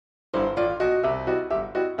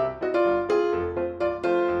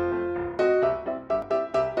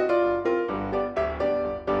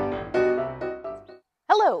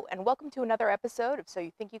to another episode of So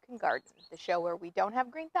You Think You Can Garden, the show where we don't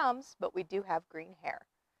have green thumbs, but we do have green hair.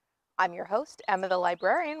 I'm your host, Emma the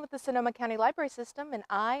librarian with the Sonoma County Library System, and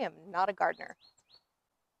I am not a gardener.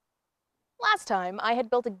 Last time, I had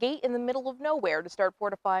built a gate in the middle of nowhere to start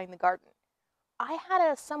fortifying the garden. I had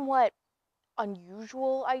a somewhat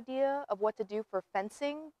unusual idea of what to do for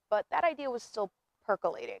fencing, but that idea was still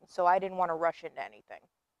percolating, so I didn't want to rush into anything.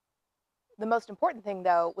 The most important thing,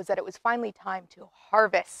 though, was that it was finally time to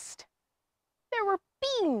harvest. There were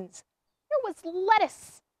beans, there was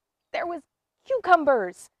lettuce, there was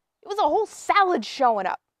cucumbers. It was a whole salad showing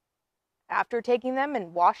up. After taking them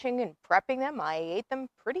and washing and prepping them, I ate them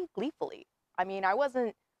pretty gleefully. I mean, I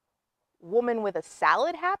wasn't woman with a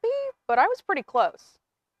salad happy, but I was pretty close.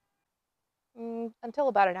 Until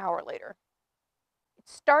about an hour later. It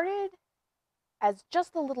started as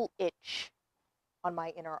just a little itch on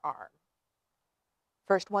my inner arm.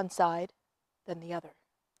 First one side, then the other.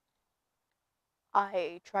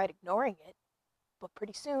 I tried ignoring it, but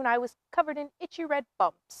pretty soon I was covered in itchy red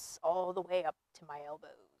bumps all the way up to my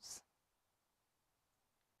elbows.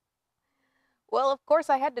 Well, of course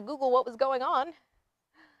I had to Google what was going on.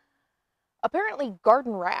 Apparently,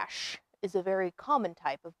 garden rash is a very common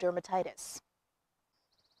type of dermatitis.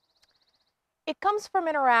 It comes from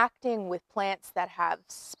interacting with plants that have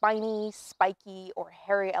spiny, spiky, or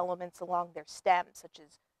hairy elements along their stems, such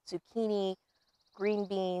as zucchini, green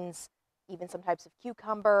beans, even some types of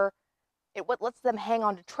cucumber. It what lets them hang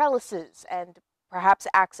onto trellises and perhaps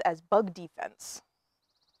acts as bug defense.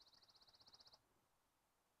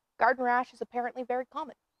 Garden rash is apparently very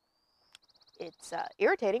common. It's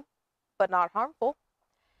irritating, but not harmful.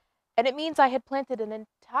 And it means I had planted an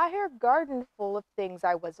entire garden full of things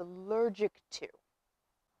I was allergic to.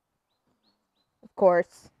 Of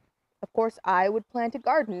course, I would plant a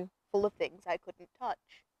garden full of things I couldn't touch.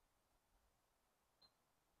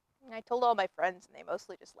 I told all my friends, and they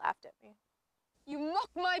mostly just laughed at me. You mock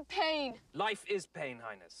my pain! Life is pain,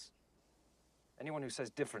 Highness. Anyone who says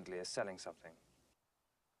differently is selling something.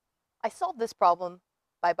 I solved this problem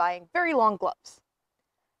by buying very long gloves.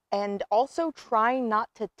 And also trying not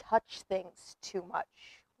to touch things too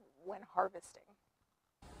much when harvesting.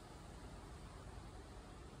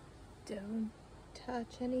 Don't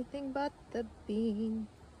touch anything but the bean.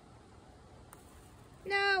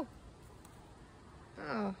 No!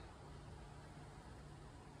 Oh.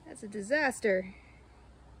 That's a disaster.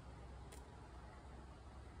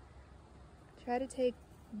 Try to take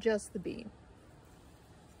just the bean.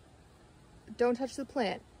 Don't touch the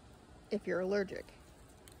plant if you're allergic.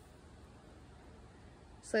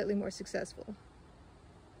 Slightly more successful.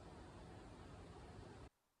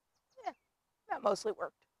 Yeah, that mostly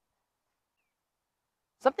worked.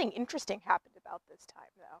 Something interesting happened about this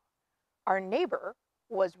time, though. Our neighbor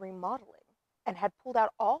was remodeling and had pulled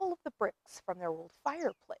out all of the bricks from their old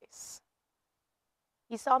fireplace.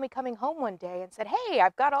 He saw me coming home one day and said, "Hey,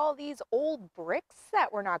 I've got all these old bricks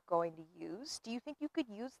that we're not going to use. Do you think you could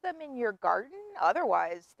use them in your garden?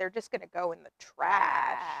 Otherwise, they're just going to go in the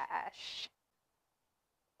trash."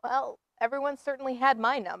 Well, everyone certainly had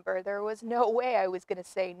my number. There was no way I was going to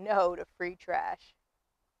say no to free trash.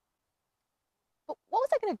 But what was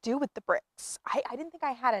I going to do with the bricks? I didn't think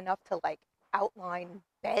I had enough to, outline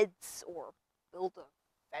beds or build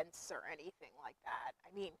a fence or anything like that.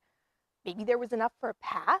 I mean, maybe there was enough for a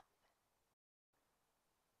path?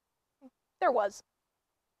 There was.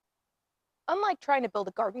 Unlike trying to build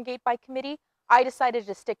a garden gate by committee, I decided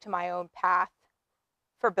to stick to my own path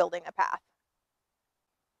for building a path.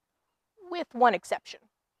 With one exception.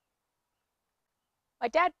 My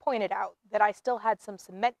dad pointed out that I still had some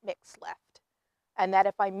cement mix left, and that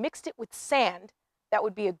if I mixed it with sand, that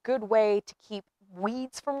would be a good way to keep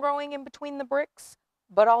weeds from growing in between the bricks,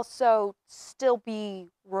 but also still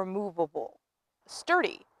be removable.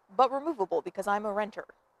 Sturdy, but removable because I'm a renter.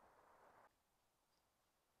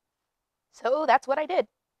 So that's what I did.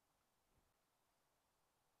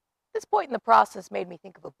 This point in the process made me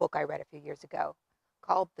think of a book I read a few years ago,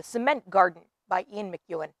 called The Cement Garden by Ian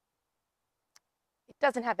McEwan. It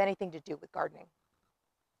doesn't have anything to do with gardening.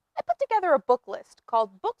 I put together a book list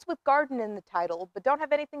called Books with Garden in the title, but don't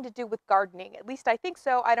have anything to do with gardening. At least I think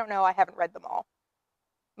so. I don't know. I haven't read them all.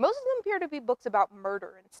 Most of them appear to be books about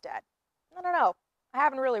murder instead. I don't know. I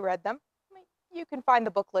haven't really read them. You can find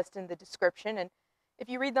the book list in the description, and if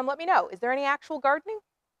you read them, let me know. Is there any actual gardening?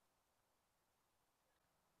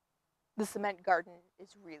 The Cement Garden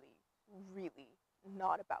is really, really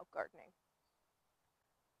not about gardening.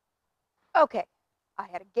 Okay, I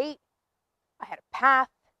had a gate, I had a path.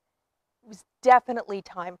 It was definitely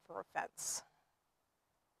time for a fence.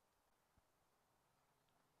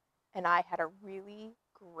 And I had a really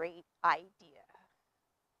great idea.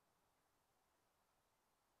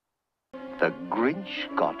 The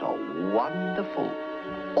Grinch got a wonderful,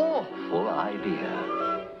 awful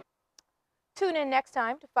idea. Tune in next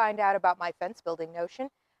time to find out about my fence building notion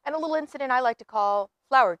and a little incident I like to call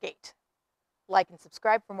Flowergate. Like and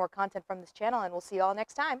subscribe for more content from this channel, and we'll see you all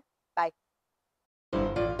next time. Bye.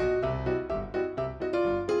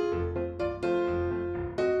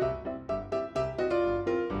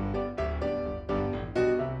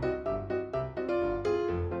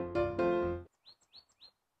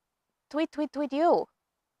 Tweet, tweet, tweet you.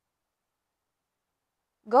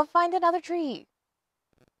 Go find another tree.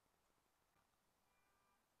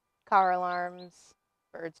 Car alarms,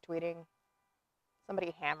 birds tweeting,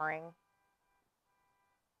 somebody hammering.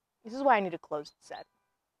 This is why I need a closed set.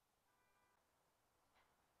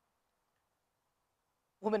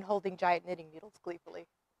 Woman holding giant knitting needles gleefully.